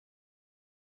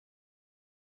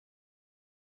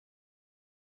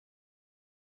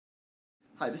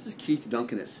Hi, this is Keith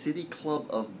Duncan at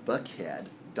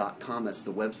cityclubofbuckhead.com. That's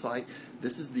the website.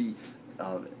 This is the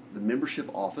membership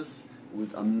office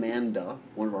with Amanda,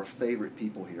 one of our favorite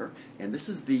people here. And this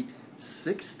is the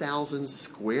 6,000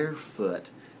 square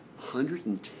foot,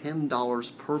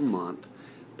 $110 per month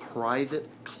private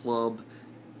club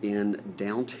in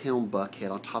downtown Buckhead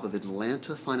on top of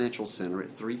Atlanta Financial Center at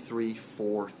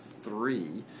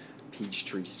 3343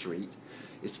 Peachtree Street.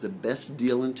 It's the best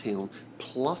deal in town,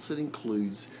 plus it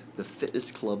includes the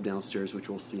fitness club downstairs, which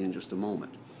we'll see in just a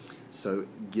moment. So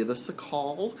give us a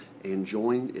call and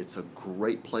join. It's a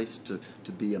great place to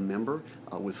be a member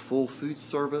with full food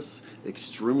service,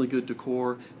 extremely good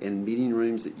decor, and meeting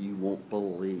rooms that you won't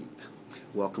believe.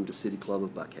 Welcome to City Club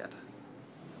of Buckhead.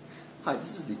 Hi,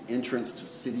 this is the entrance to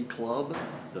City Club,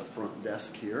 the front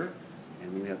desk here,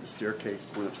 and then we have the staircase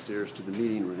going upstairs to the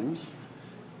meeting rooms,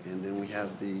 and then we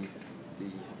have the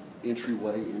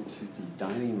entryway into the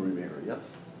dining room area.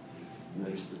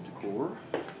 Notice the decor.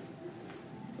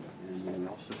 And then we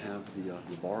also have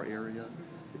the bar area,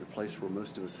 the place where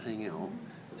most of us hang out.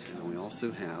 And then we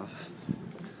also have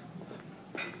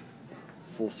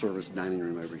full service dining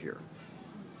room over here.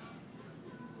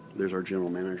 There's our general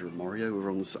manager, Mario, over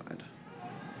on the side.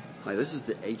 Hi, this is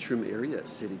the atrium area at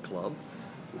City Club.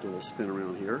 We'll do a little spin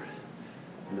around here.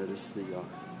 Notice the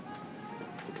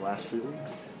glass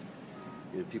ceilings.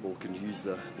 And people can use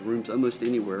the rooms almost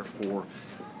anywhere for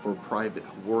private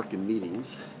work and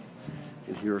meetings.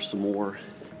 And here are some more,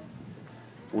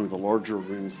 one of the larger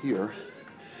rooms here.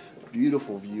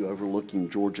 Beautiful view overlooking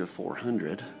Georgia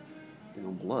 400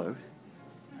 down below.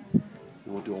 And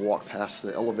we'll do a walk past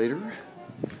the elevator,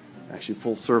 actually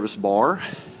full service bar.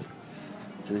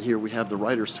 And then here we have the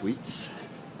writer suites.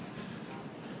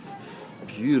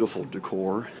 Beautiful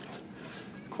decor.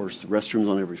 Of course, restrooms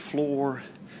on every floor.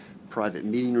 Private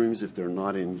meeting rooms if they're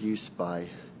not in use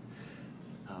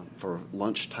for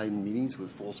lunchtime meetings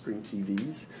with full screen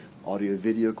TVs, audio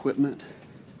video equipment.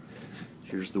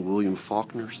 Here's the William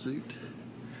Faulkner suite.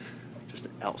 Just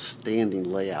an outstanding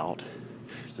layout.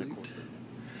 Just an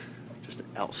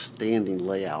outstanding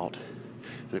layout.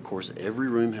 And of course every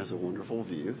room has a wonderful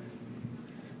view.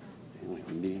 And we have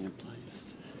a meeting in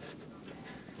place.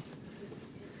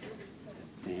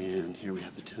 And here we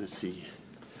have the Tennessee.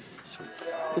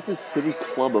 This is City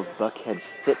Club of Buckhead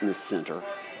Fitness Center,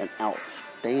 an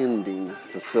outstanding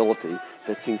facility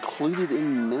that's included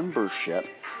in membership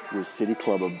with City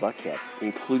Club of Buckhead,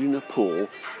 including a pool,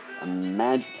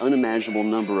 an unimaginable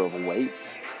number of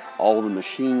weights, all the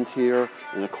machines here,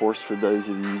 and of course for those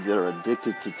of you that are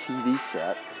addicted to TV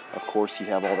set, of course you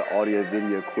have all the audio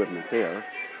video equipment there,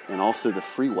 and also the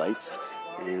free weights.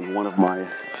 And one of my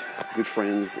good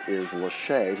friends is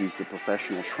Lachey, who's the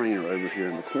professional trainer over here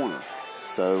in the corner.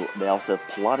 So they also have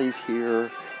Pilates here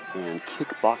and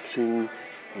kickboxing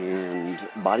and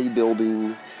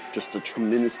bodybuilding, just a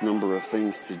tremendous number of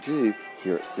things to do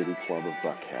here at City Club of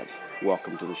Buckhead.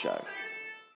 Welcome to the show.